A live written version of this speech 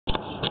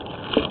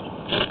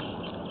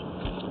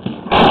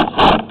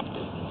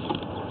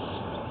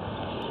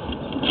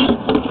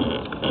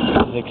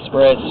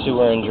Express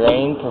Sewer and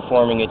Drain,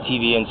 performing a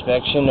TV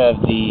inspection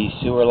of the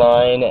sewer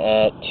line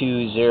at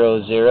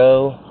 200,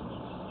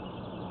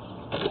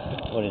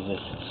 what is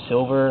this,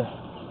 Silver,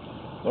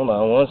 hold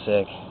on one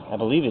sec, I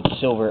believe it's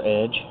Silver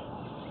Edge,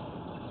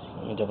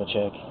 let me double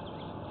check,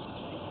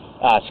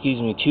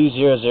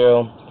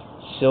 200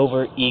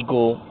 Silver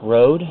Eagle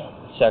Road,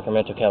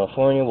 Sacramento,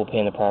 California. We'll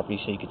pan the property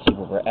so you can see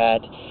where we're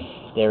at.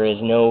 There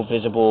is no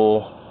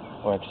visible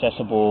or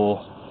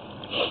accessible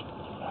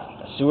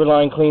sewer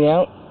line clean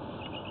out.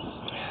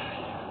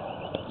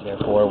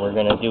 Therefore, we're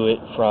going to do it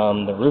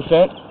from the roof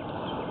vent.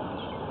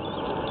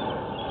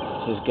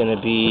 This is going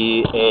to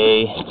be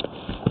a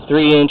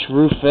 3-inch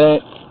roof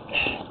vent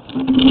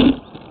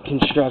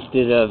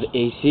constructed of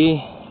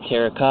AC,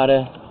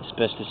 terracotta,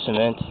 asbestos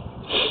cement.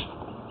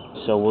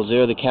 So we'll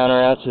zero the counter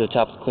out to the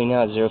top of the clean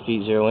out, 0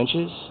 feet 0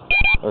 inches,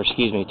 or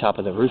excuse me, top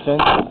of the roof vent.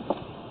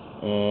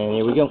 And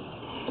here we go.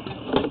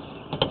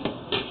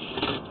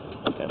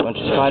 Got a bunch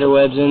of spider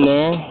webs in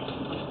there.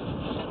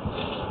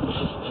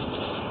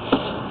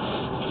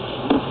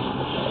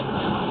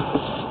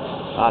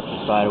 Lots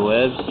of spider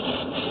webs.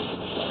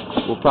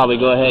 We'll probably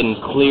go ahead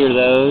and clear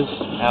those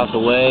out the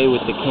way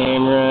with the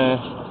camera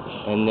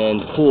and then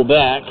pull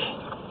back.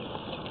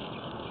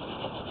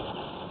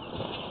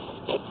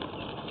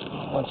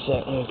 One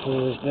sec, let me pull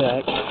this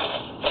back so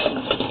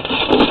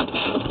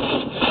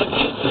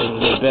we can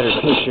get a better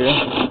picture.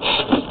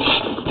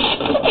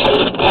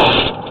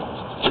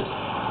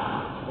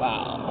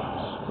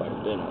 Wow, quite a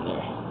bit on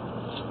there.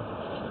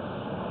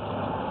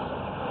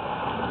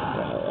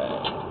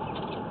 Alright.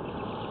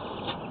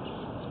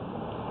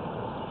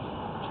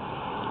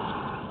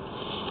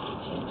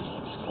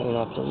 Just clean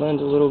off the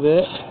lens a little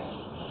bit.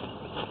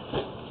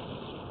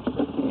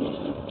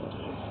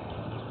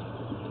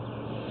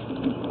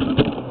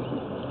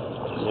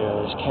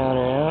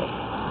 Counter out.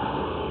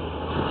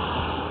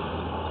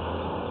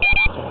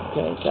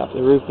 Okay, top of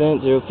the roof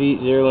vent, 0 feet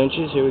 0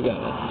 inches. Here we go.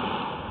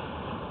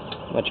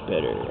 Much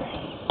better.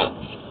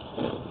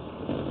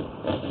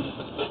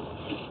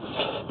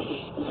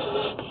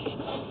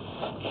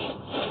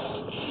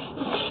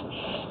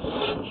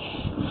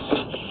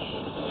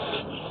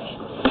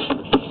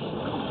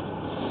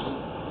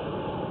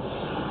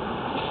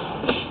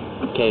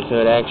 Okay, so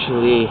it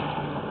actually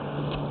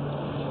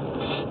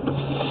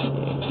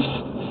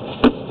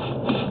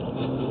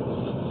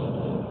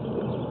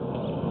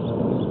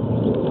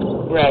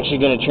we're actually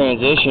going to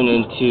transition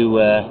into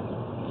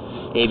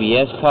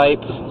ABS pipe.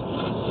 Okay,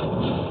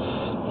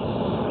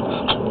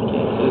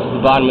 so this is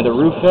the bottom of the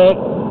roof vent,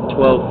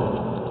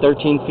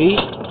 13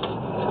 feet.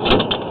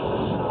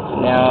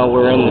 Now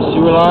we're in the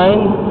sewer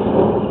line,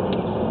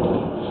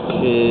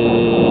 which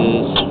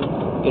is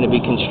going to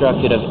be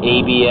constructed of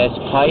ABS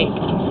pipe.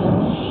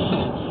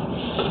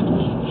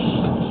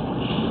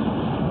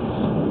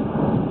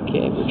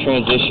 Okay, we're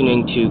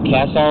transitioning to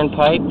cast iron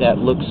pipe.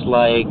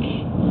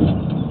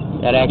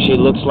 That actually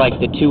looks like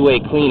the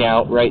two-way clean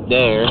out right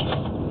there.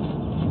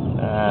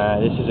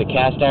 This is a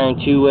cast iron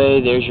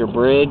two-way. There's your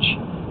bridge.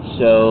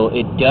 So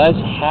it does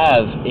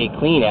have a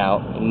clean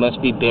out. It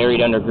must be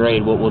buried under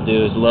grade. What we'll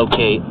do is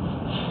locate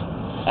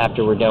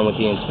after we're done with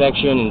the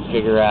inspection and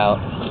figure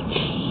out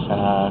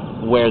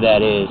where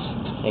that is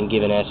and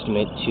give an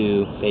estimate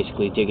to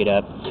basically dig it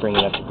up, bring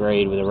it up to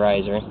grade with a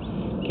riser.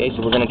 Okay,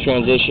 so we're going to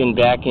transition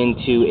back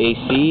into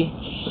AC,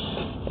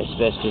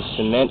 asbestos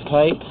cement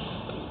pipe.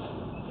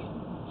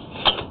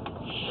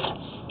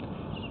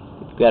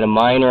 Got a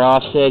minor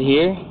offset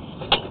here,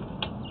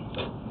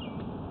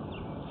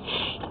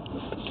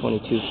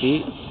 22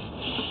 feet.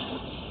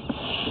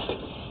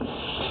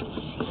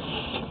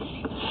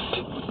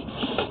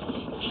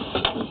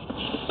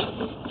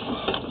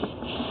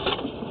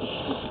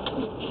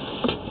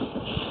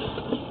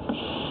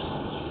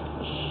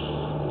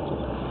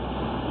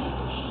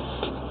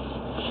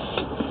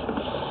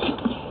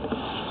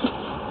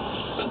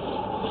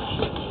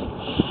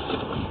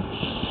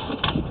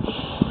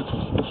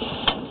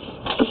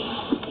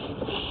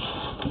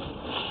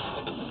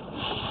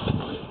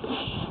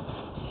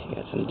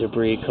 Some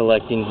debris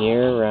collecting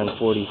here around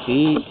 40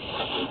 feet.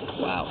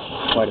 Wow,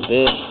 quite a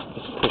bit.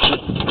 Let's push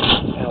it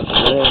out the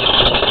way.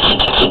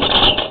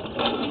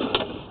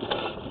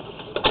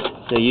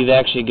 So you've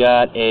actually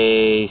got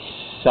a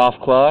soft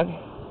clog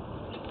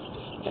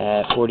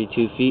at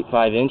 42 feet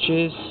 5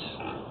 inches.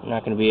 I'm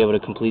not going to be able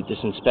to complete this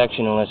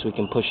inspection unless we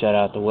can push that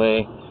out the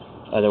way.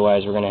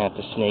 Otherwise we're going to have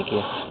to snake it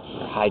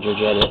or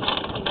hydrojet it.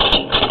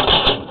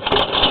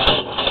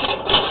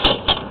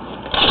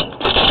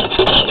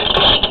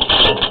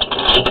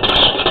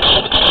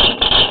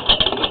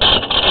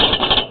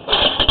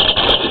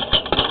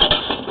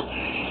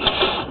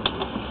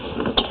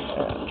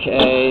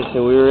 Okay,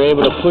 so we were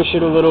able to push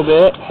it a little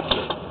bit,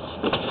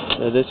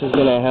 so this is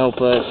going to help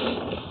us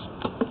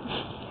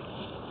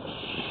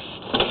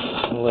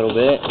a little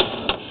bit.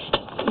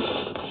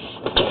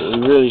 We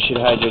really should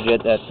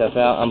hydrojet that stuff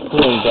out. I'm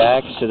pulling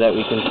back so that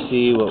we can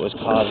see what was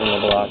causing the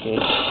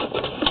blockage.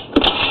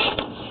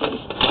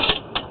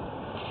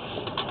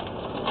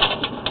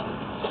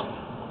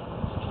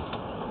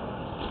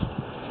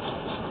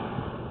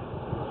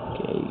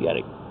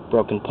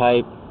 broken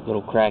pipe,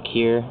 little crack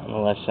here on the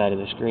left side of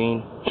the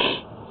screen.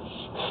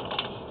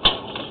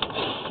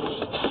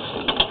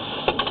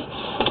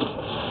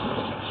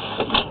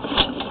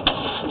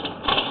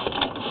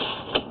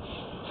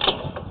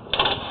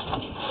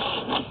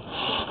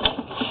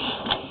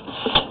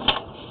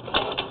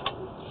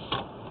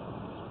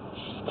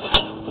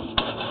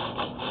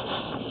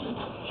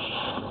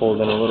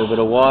 Holding a little bit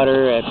of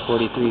water at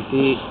 43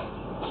 feet.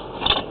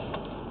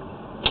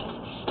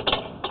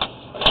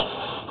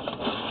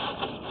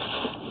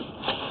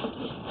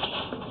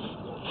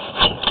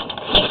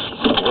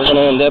 So we're going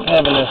to end up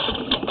having to...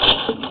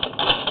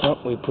 Oh,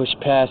 we pushed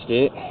past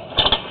it.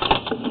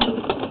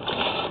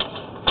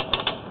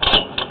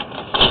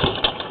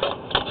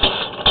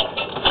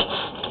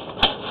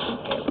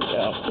 There we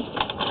go.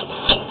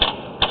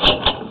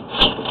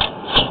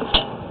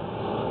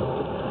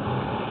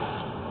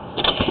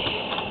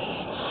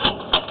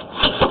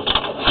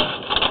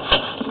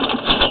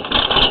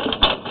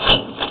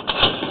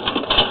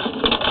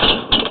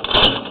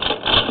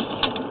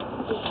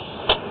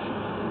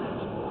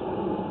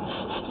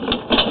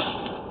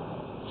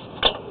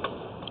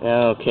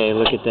 Okay,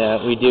 look at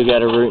that. We do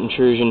got a root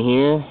intrusion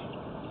here.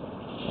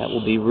 That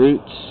will be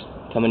roots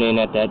coming in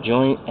at that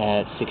joint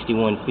at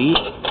 61 feet.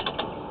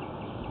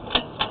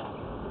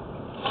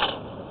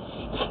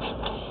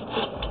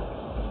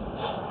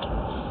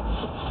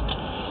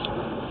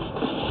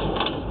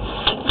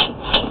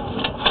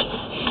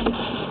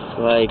 Looks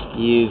like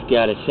you've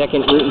got a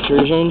second root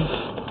intrusion.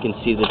 You can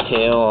see the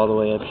tail all the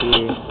way up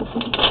here.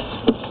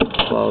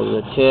 Follow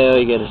the tail,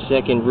 you got a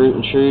second root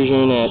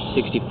intrusion at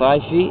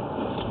 65 feet.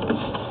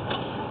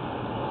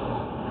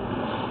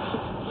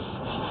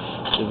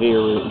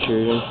 Severe root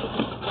intrusion.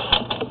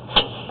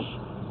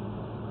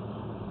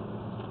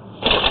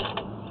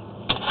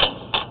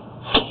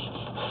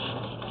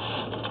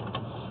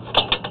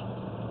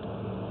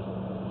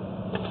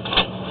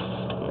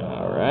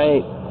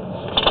 Alright.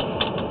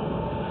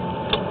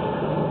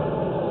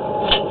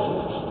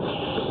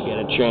 We got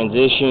a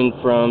transition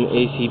from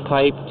AC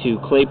pipe to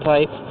clay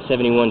pipe,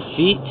 71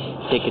 feet.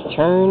 Take a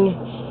turn.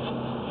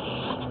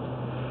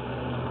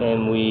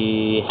 And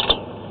we...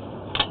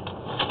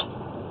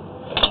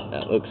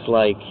 That looks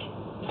like,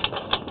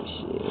 let me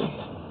see.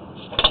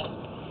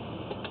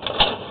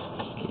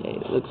 Okay,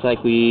 it looks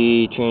like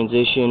we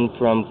transitioned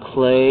from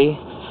clay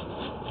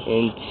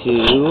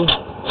into,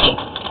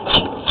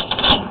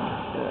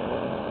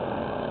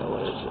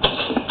 what is this?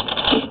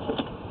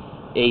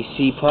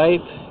 AC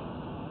pipe.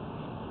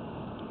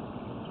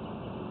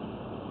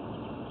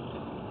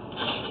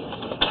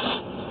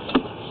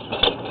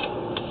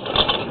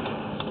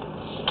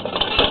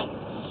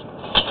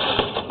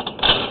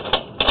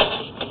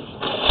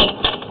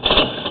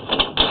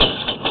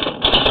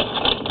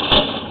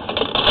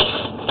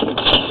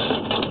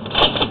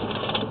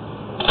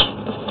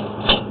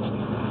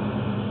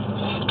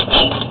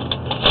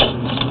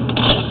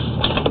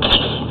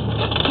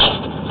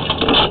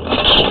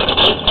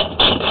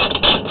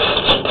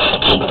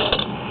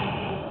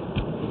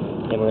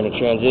 Then we're going to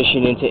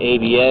transition into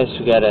ABS.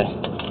 We got a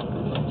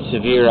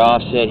severe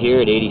offset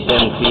here at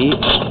 87 feet.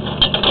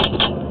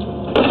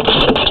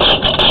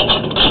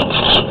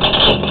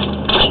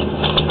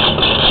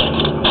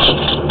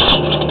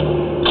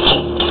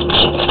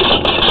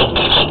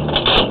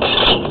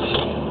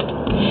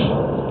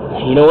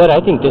 You know what?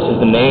 I think this is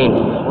the main.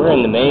 We're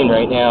in the main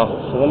right now.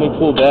 So let me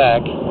pull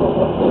back.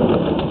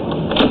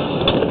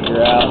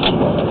 Figure out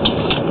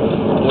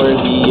where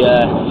the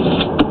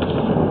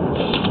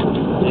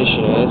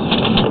position is.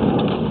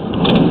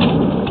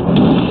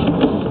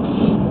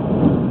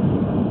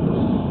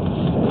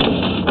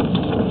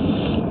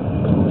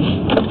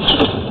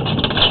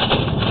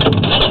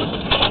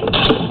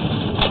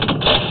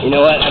 You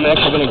know what? I'm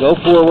actually going to go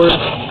forward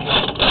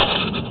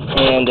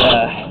and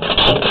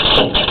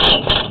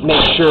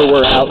make sure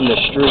we're out in the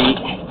street.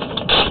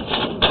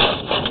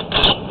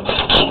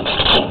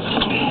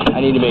 I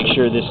need to make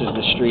sure this is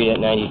the street at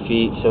 90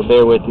 feet, so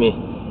bear with me.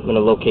 I'm going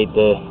to locate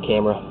the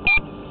camera.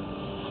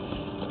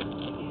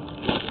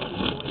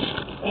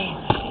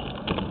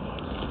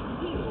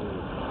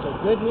 So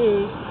good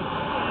news,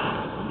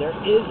 there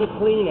is a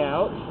clean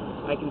out.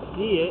 I can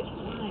see it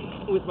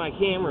with my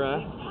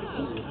camera,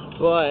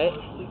 but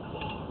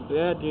the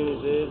bad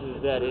news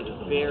is that it is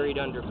buried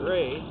under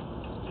grade.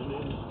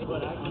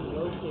 But I can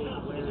locate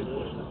where it is.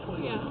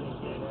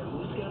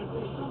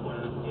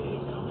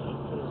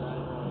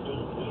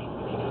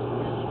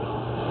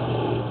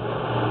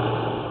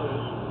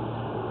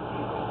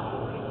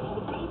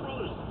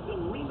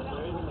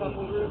 There's a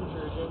couple root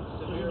intrusions,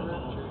 severe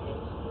root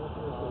intrusions.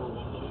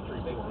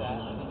 Fix that.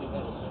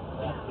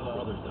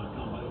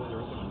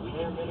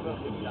 Bare minimum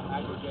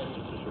aggregate.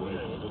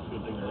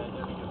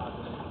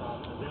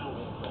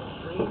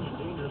 Strange and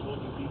dangerous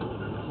looking people in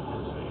their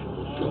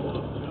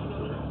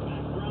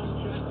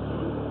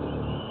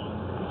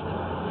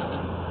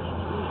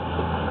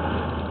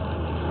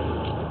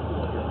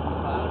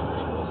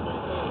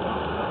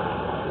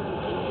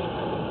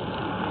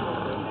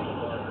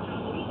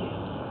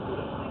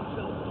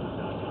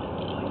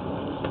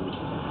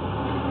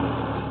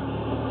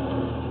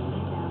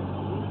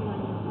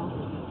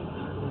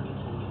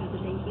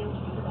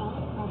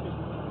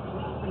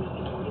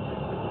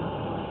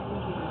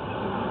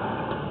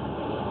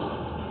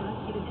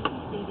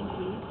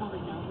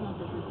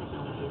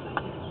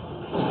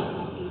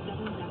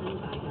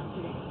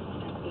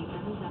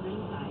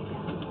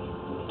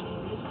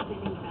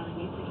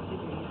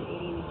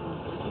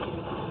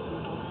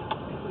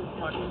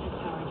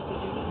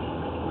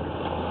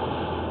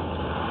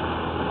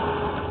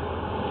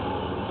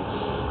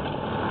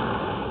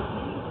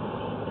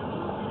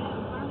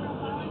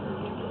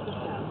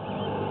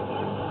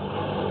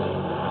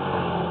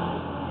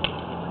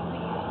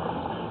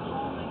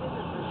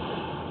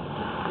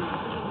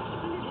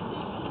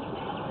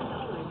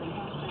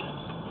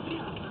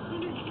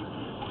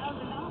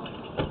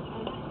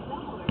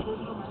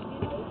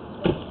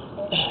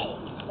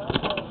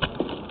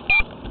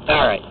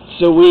Alright,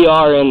 so we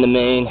are in the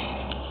main.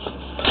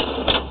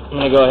 I'm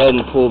going to go ahead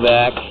and pull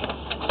back,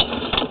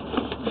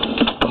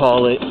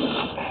 call it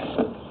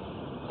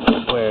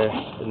where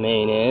the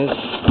main is.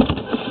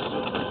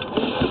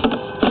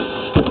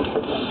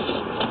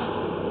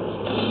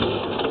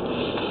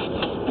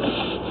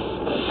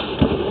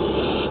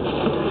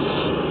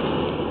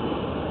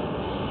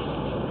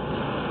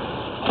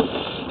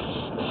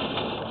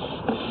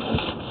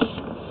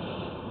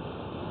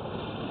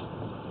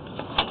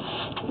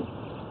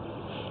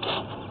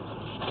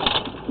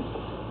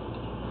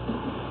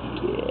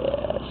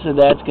 So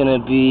that's going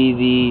to be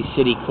the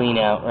city clean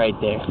out right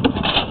there.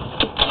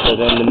 So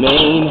then the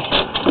main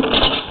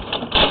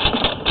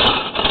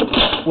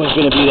was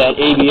going to be that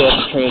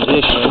ABS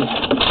transition.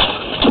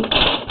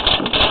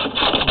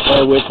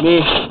 Bear with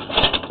me.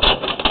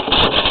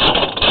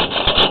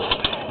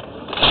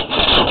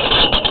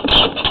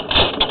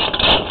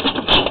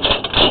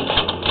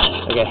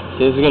 Okay,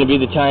 so this is going to be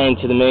the tie-in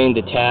to the main,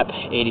 the tap,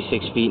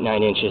 86 feet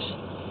 9 inches.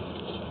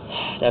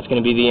 That's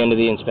going to be the end of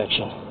the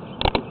inspection.